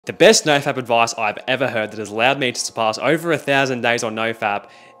The best NoFap advice I've ever heard that has allowed me to surpass over 1,000 days on NoFap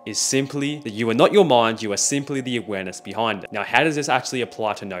is simply that you are not your mind, you are simply the awareness behind it. Now, how does this actually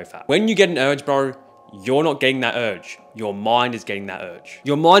apply to NoFap? When you get an urge, bro, you're not getting that urge. Your mind is getting that urge.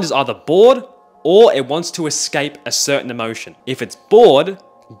 Your mind is either bored or it wants to escape a certain emotion. If it's bored,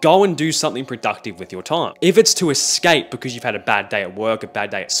 go and do something productive with your time. If it's to escape because you've had a bad day at work, a bad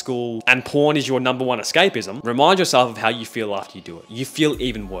day at school, and porn is your #1 escapism, remind yourself of how you feel after you do it. You feel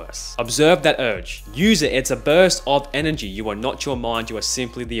even worse. Observe that urge. Use it. It's a burst of energy. You are not your mind. You are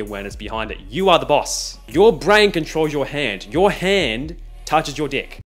simply the awareness behind it. You are the boss. Your brain controls your hand. Your hand touches your dick.